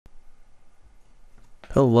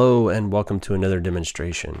Hello and welcome to another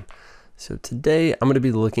demonstration. So today I'm going to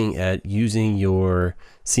be looking at using your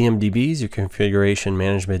CMDBs, your configuration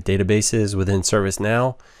management databases within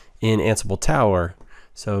ServiceNow in Ansible Tower.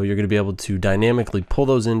 So you're going to be able to dynamically pull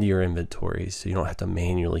those into your inventories so you don't have to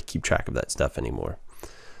manually keep track of that stuff anymore.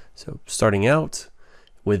 So starting out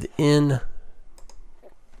within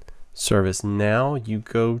ServiceNow, you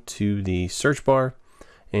go to the search bar.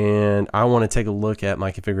 And I want to take a look at my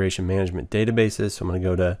configuration management databases. So I'm going to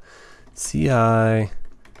go to CI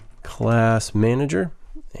class manager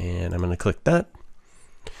and I'm going to click that.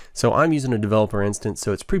 So I'm using a developer instance,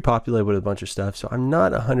 so it's pre-populated with a bunch of stuff. So I'm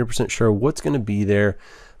not 100% sure what's going to be there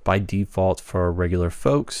by default for regular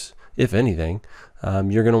folks, if anything.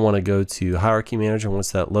 You're going to want to go to hierarchy manager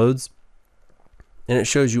once that loads, and it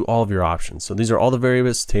shows you all of your options. So these are all the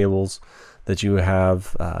various tables that you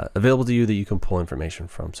have available to you that you can pull information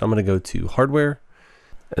from. So I'm going to go to hardware,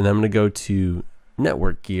 and I'm going to go to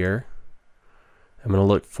network gear. I'm going to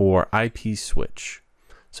look for IP switch.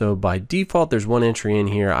 So by default, there's one entry in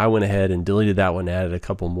here. I went ahead and deleted that one, added a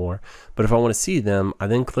couple more. But if I want to see them, I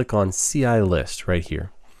then click on CI list right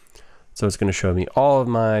here. So it's going to show me all of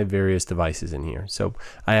my various devices in here. So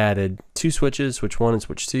I added 2 switches, switch 1 and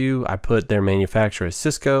switch 2. I put their manufacturer as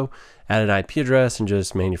Cisco, added an IP address, and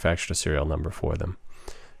just manufactured a serial number for them.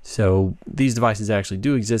 So these devices actually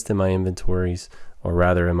do exist in my inventories, or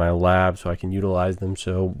rather in my lab, so I can utilize them.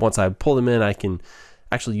 So once I pull them in, I can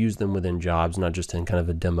actually use them within jobs, not just in kind of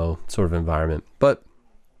a demo sort of environment. But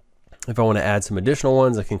if I want to add some additional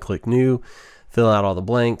ones, I can click new, fill out all the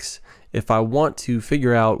blanks. If I want to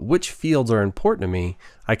figure out which fields are important to me,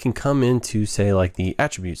 I can come into, say, like the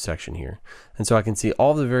attributes section here. And so I can see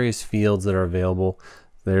all the various fields that are available.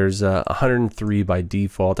 There's 103 by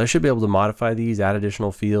default. I should be able to modify these, add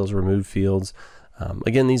additional fields, remove fields.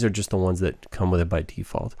 Again, these are just the ones that come with it by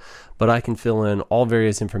default. But I can fill in all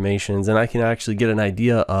various informations, and I can actually get an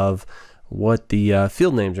idea of what the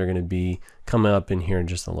field names are going to be coming up in here in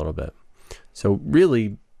just a little bit. So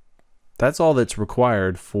really, that's all that's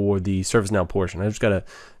required for the ServiceNow portion. I just got to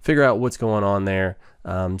figure out what's going on there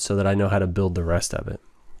so that I know how to build the rest of it.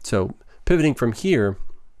 So pivoting from here,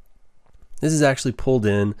 this is actually pulled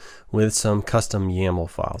in with some custom YAML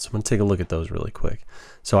files. I'm going to take a look at those really quick.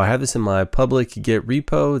 So I have this in my public Git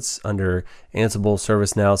repo. It's under Ansible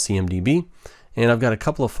ServiceNow CMDB, and I've got a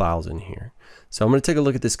couple of files in here. So I'm going to take a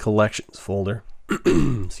look at this collections folder.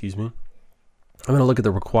 Excuse me. I'm going to look at the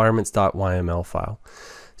requirements.yml file.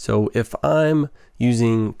 So if I'm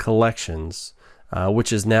using collections,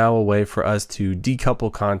 which is now a way for us to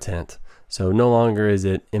decouple content, so no longer is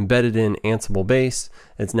it embedded in Ansible base,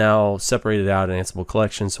 it's now separated out in Ansible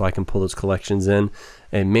collections, so I can pull those collections in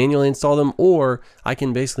and manually install them, or I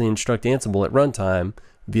can basically instruct Ansible at runtime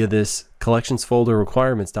via this collections folder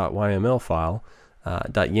requirements.yml file,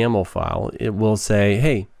 .yaml file. It will say,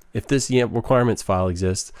 hey, if this requirements file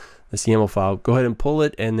exists, this YAML file, go ahead and pull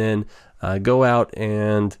it, and then go out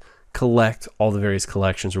and collect all the various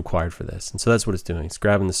collections required for this. And so that's what it's doing. It's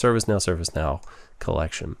grabbing the ServiceNow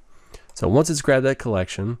collection. So once it's grabbed that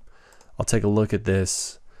collection, I'll take a look at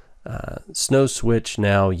this Snow Switch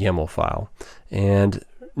Now YAML file. And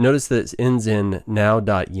notice that it ends in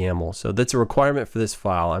now.yaml. So that's a requirement for this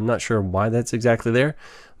file. I'm not sure why that's exactly there,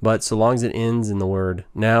 but so long as it ends in the word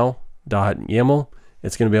now.yaml,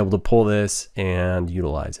 it's going to be able to pull this and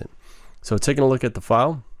utilize it. So taking a look at the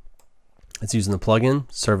file, it's using the plugin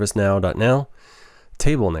ServiceNow.now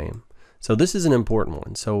table name. So this is an important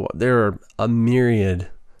one. So there are a myriad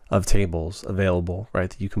of tables available, right,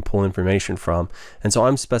 that you can pull information from. And so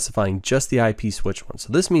I'm specifying just the IP switch one.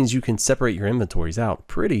 So this means you can separate your inventories out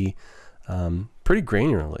pretty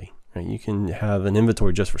granularly. Right? You can have an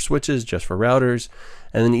inventory just for switches, just for routers,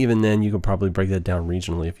 and then even then you could probably break that down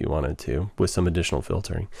regionally if you wanted to with some additional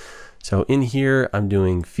filtering. So in here I'm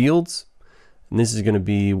doing fields, and this is going to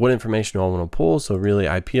be what information do I want to pull. So really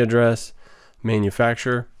IP address,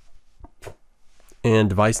 manufacturer, and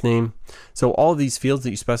device name. So all of these fields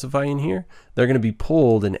that you specify in here, they're going to be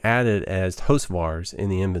pulled and added as host vars in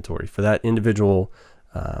the inventory for that individual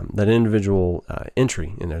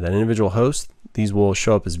entry in there, that individual host. These will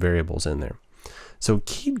show up as variables in there. So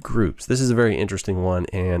keyed groups, this is a very interesting one,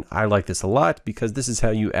 and I like this a lot because this is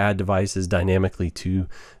how you add devices dynamically to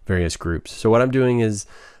various groups. So what I'm doing is,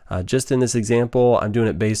 just in this example, I'm doing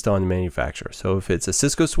it based on the manufacturer. So if it's a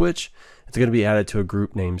Cisco switch, it's going to be added to a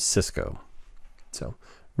group named Cisco. So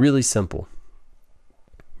really simple.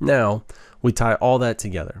 Now we tie all that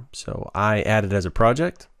together. So I add it as a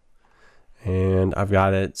project, and I've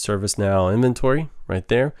got it ServiceNow inventory right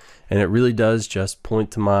there, and it really does just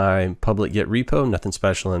point to my public Git repo, nothing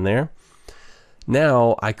special in there.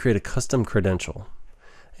 Now I create a custom credential,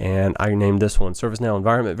 and I named this one ServiceNow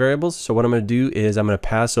environment variables. So what I'm going to do is I'm going to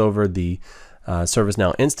pass over the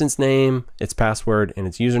ServiceNow instance name, its password, and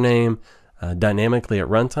its username dynamically at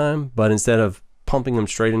runtime, but instead of pumping them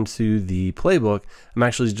straight into the playbook, I'm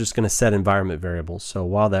actually just going to set environment variables. So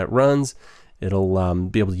while that runs, it'll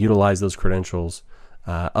be able to utilize those credentials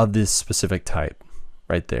of this specific type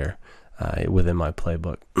right there within my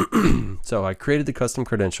playbook. So I created the custom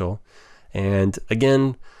credential, and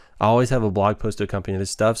again, I always have a blog post to accompany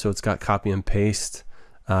this stuff, so it's got copy and paste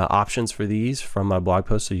options for these from my blog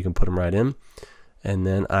post, so you can put them right in. And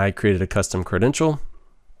then I created a custom credential,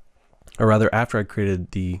 or rather, after I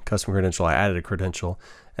created the custom credential, I added a credential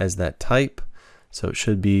as that type. So it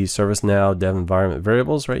should be ServiceNow dev environment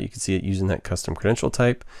variables, right? You can see it using that custom credential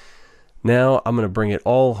type. Now I'm going to bring it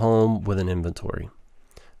all home with an inventory.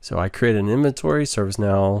 So I created an inventory,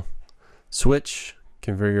 ServiceNow switch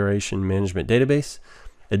configuration management database.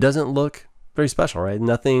 It doesn't look very special, right?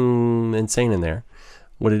 Nothing insane in there.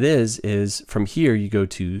 What it is from here you go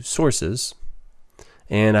to sources,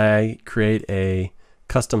 and I create a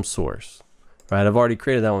custom source, right? I've already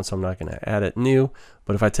created that one, so I'm not going to add it new,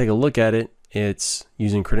 but if I take a look at it, it's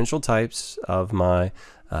using credential types of my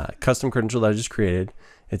custom credential that I just created.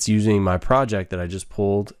 It's using my project that I just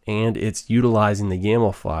pulled, and it's utilizing the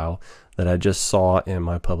YAML file that I just saw in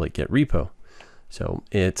my public Git repo. So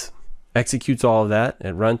it executes all of that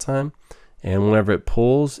at runtime, and whenever it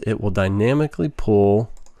pulls, it will dynamically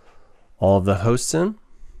pull all of the hosts in,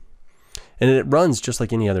 and it runs just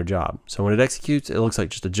like any other job. So when it executes, it looks like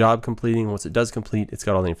just a job completing. Once it does complete, it's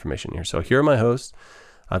got all the information here. So here are my hosts.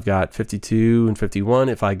 I've got 52 and 51.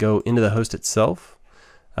 If I go into the host itself,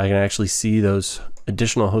 I can actually see those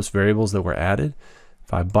additional host variables that were added.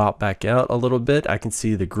 If I bop back out a little bit, I can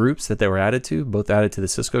see the groups that they were added to, both added to the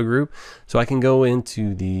Cisco group. So I can go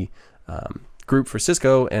into the group for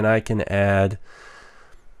Cisco, and I can add,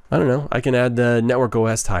 I don't know, I can add the network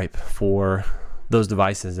OS type for those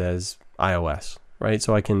devices as iOS, right?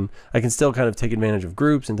 So I can still kind of take advantage of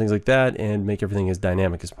groups and things like that and make everything as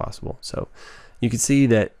dynamic as possible. So you can see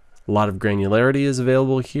that a lot of granularity is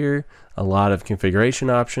available here, a lot of configuration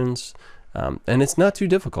options, and it's not too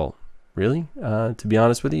difficult, really, to be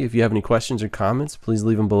honest with you. If you have any questions or comments, please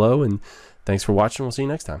leave them below, and thanks for watching. We'll see you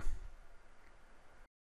next time.